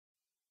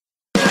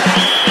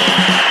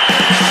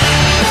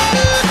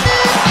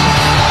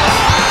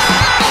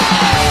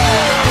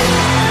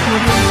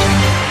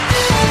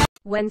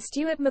When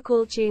Stuart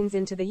McCall tunes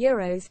into the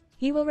Euros,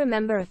 he will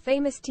remember a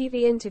famous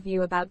TV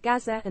interview about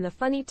Gazza and a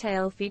funny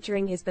tale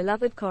featuring his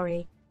beloved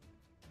Corrie.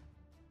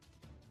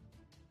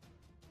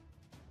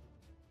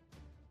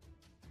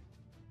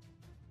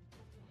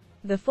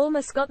 The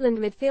former Scotland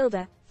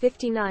midfielder,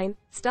 59,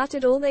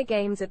 started all their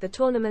games at the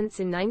tournaments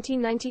in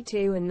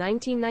 1992 and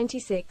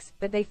 1996,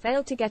 but they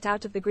failed to get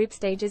out of the group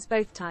stages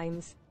both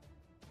times.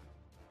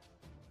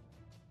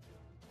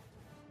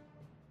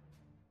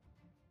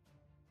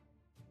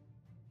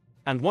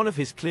 And one of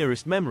his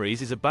clearest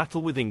memories is a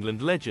battle with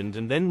England legend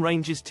and then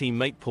Rangers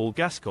teammate Paul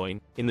Gascoigne,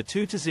 in the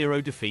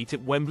 2-0 defeat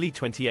at Wembley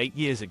 28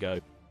 years ago.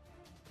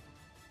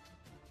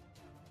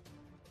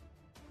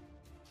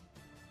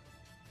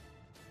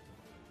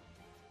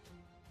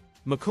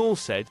 McCall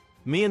said,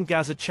 "Me and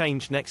Gazza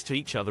changed next to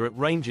each other at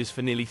Rangers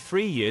for nearly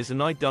 3 years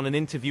and I'd done an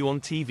interview on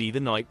TV the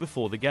night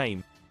before the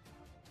game.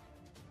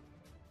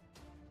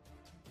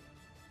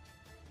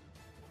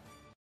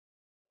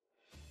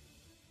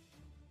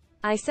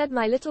 I said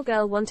my little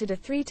girl wanted a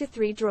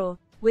 3-3 draw,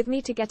 with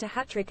me to get a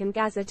hat-trick and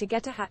Gazza to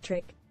get a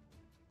hat-trick.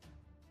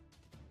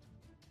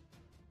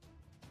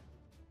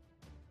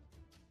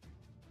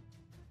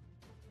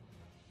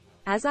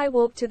 As I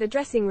walked to the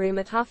dressing room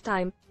at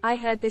halftime, I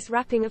heard this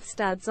rapping of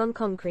studs on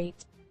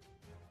concrete.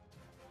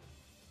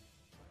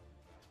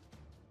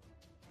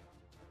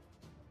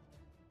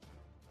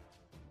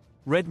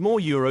 Read more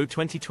Euro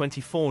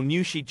 2024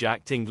 news. She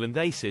jacked England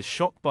aces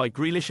shocked by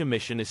Grealish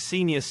omission as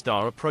senior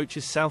star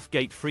approaches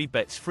Southgate. Free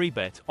bets, free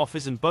bet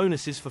offers and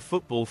bonuses for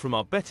football from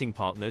our betting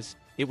partners.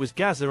 It was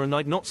Gazza and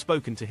I'd not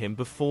spoken to him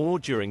before or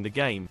during the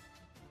game.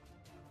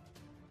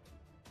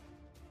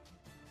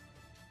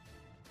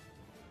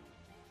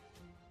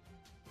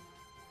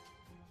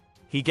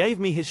 He gave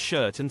me his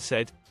shirt and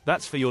said,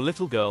 "That's for your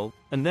little girl,"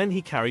 and then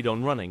he carried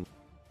on running.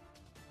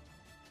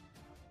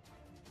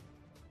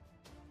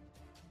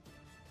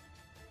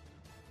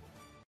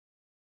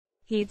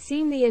 He'd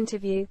seen the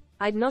interview,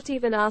 I'd not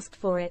even asked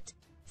for it.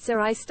 So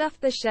I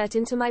stuffed the shirt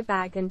into my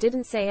bag and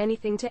didn't say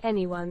anything to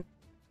anyone.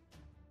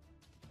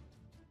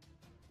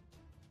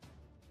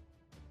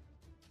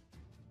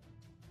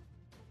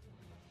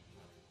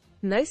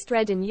 Most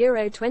read in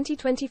Euro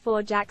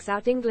 2024 jacks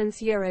out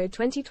England's Euro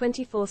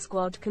 2024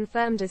 squad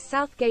confirmed as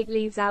Southgate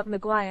leaves out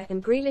Maguire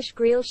and Grealish.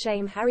 Greal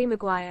shame Harry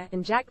Maguire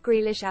and Jack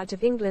Grealish out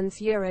of England's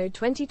Euro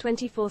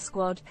 2024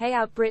 squad.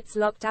 Payout Brits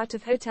locked out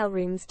of hotel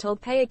rooms told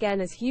pay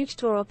again as huge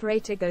tour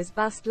operator goes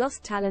bust.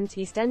 Lost talent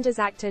EastEnders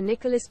actor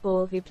Nicholas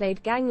Ball who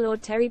played gang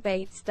lord Terry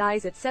Bates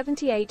dies at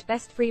 78.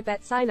 Best free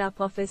bet sign-up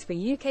offers for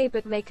UK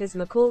bookmakers.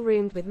 McCall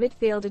roomed with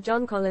midfielder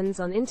John Collins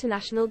on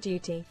international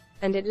duty,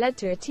 and it led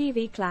to a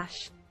TV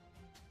clash.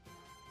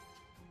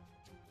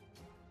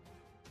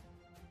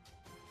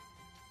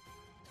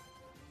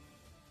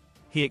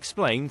 He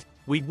explained,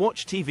 "We'd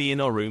watch TV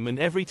in our room and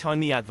every time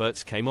the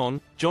adverts came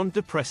on, John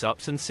did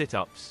press-ups and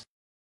sit-ups.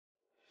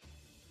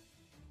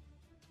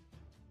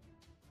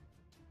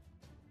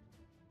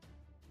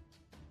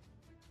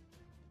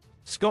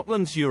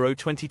 Scotland's Euro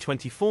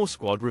 2024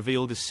 squad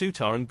revealed as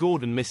Souttar and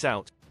Gordon miss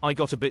out. I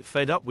got a bit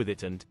fed up with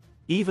it and,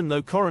 even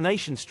though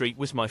Coronation Street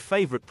was my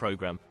favourite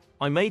programme,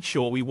 I made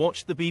sure we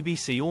watched the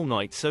BBC all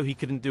night so he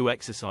couldn't do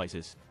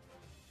exercises."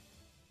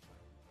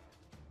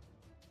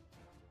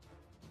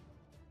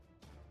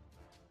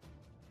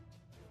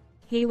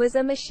 He was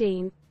a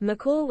machine.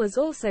 McCall was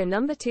also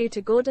number 2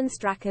 to Gordon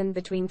Strachan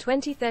between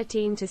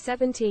 2013 to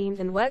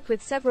 17 and worked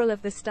with several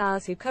of the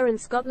stars who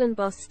current Scotland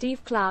boss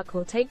Steve Clarke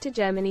will take to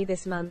Germany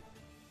this month.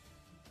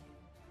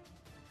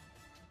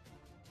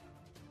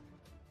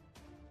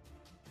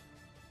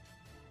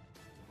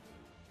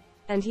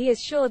 And he is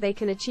sure they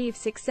can achieve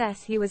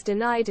success he was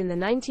denied in the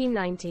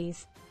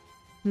 1990s.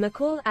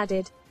 McCall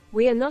added,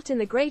 "We are not in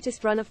the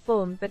greatest run of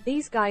form but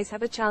these guys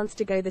have a chance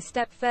to go the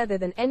step further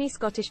than any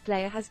Scottish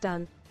player has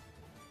done.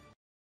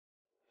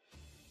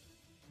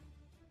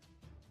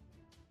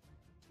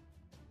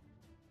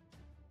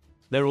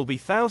 There will be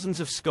thousands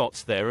of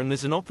Scots there and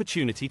there's an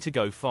opportunity to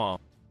go far.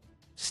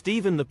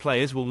 Steve and the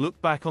players will look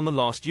back on the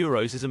last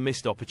Euros as a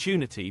missed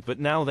opportunity but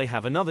now they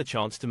have another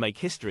chance to make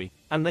history,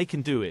 and they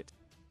can do it."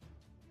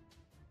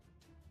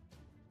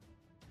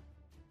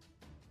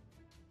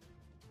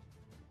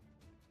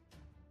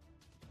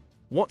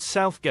 What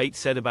Southgate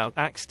said about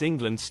axed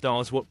England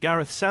stars. What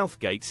Gareth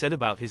Southgate said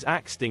about his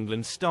axed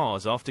England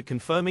stars after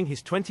confirming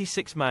his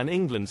 26-man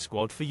England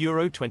squad for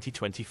Euro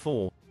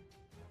 2024.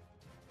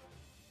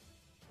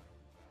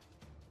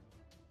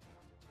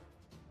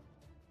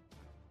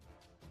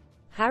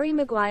 Harry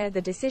Maguire.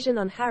 The decision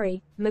on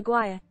Harry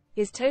Maguire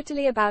is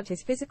totally about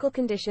his physical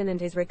condition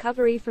and his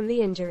recovery from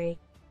the injury.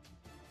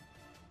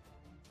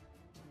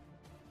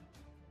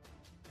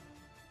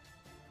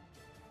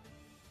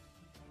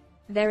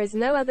 There is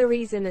no other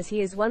reason as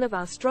he is one of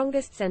our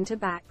strongest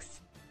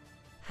centre-backs.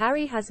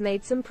 Harry has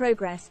made some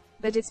progress,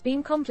 but it's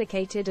been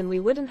complicated and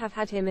we wouldn't have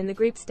had him in the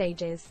group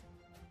stages.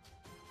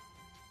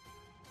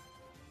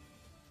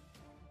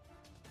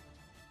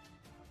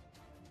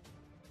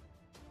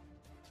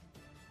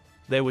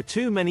 There were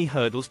too many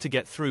hurdles to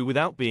get through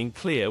without being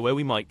clear where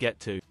we might get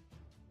to.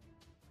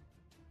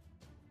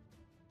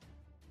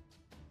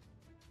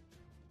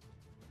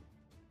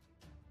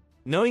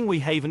 Knowing we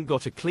haven't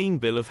got a clean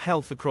bill of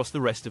health across the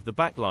rest of the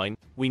backline,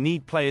 we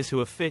need players who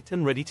are fit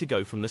and ready to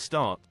go from the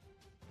start.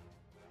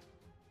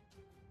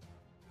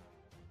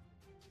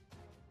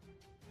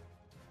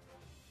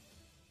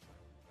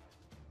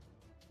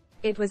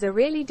 It was a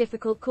really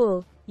difficult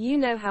call. You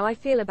know how I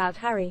feel about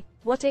Harry,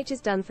 what H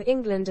has done for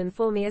England and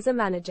for me as a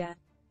manager.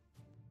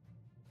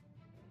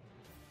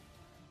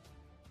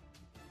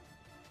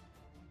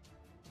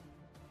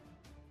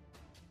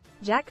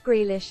 Jack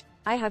Grealish,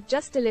 I have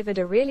just delivered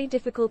a really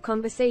difficult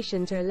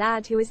conversation to a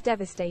lad who is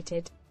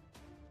devastated.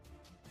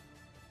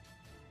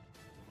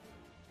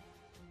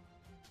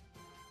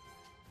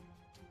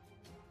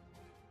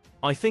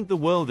 I think the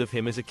world of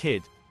him as a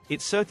kid.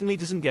 It certainly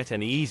doesn't get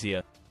any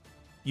easier.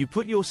 You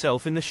put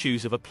yourself in the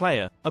shoes of a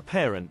player, a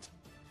parent.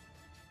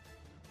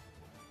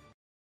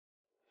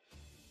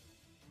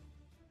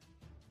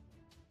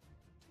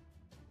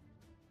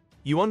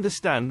 You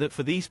understand that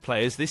for these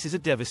players this is a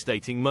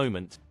devastating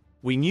moment.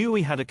 We knew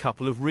we had a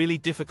couple of really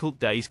difficult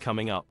days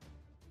coming up.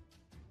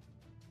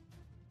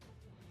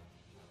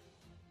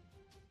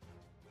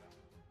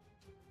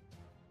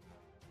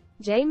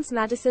 James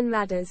Maddison,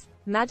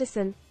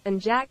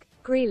 and Jack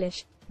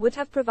Grealish would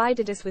have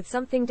provided us with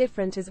something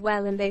different as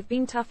well, and they've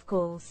been tough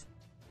calls.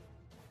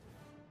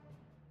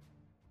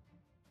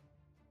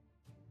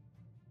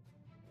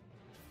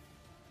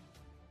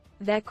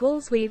 They're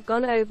calls we've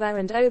gone over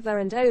and over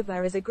and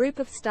over as a group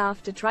of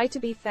staff to try to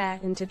be fair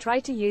and to try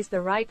to use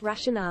the right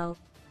rationale.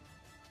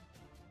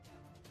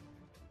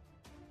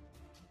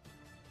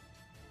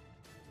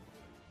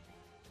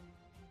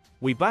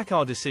 We back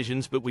our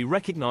decisions, but we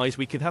recognize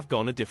we could have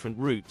gone a different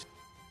route.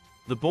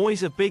 The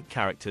boys are big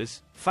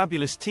characters,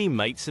 fabulous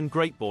teammates and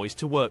great boys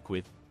to work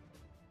with.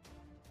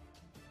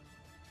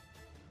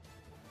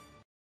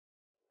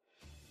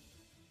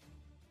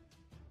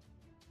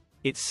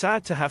 It's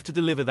sad to have to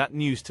deliver that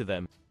news to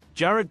them.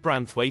 Jarrad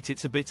Branthwaite.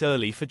 It's a bit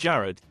early for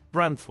Jarrad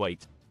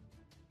Branthwaite.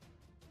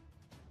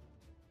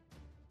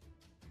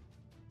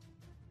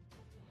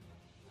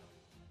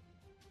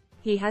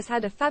 He has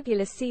had a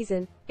fabulous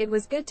season. It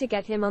was good to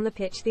get him on the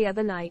pitch the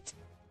other night.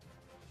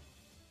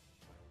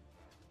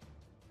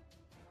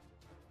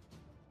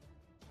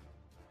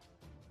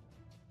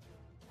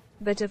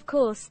 But of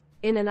course,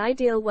 in an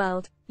ideal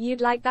world,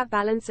 you'd like that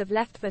balance of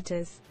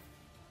left-footers.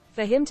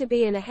 For him to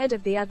be in ahead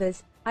of the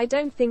others, I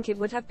don't think it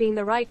would have been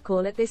the right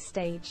call at this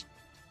stage.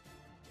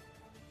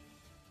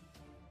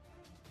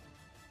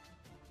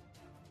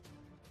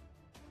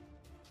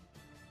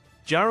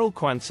 Jarrell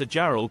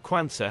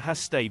Quansah has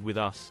stayed with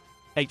us.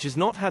 H has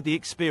not had the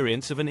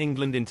experience of an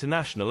England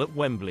international at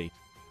Wembley.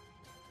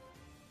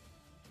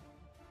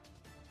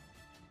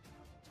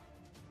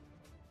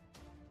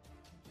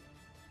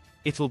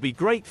 It'll be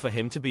great for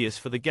him to be us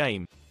for the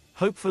game.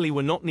 Hopefully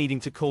we're not needing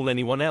to call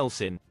anyone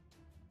else in.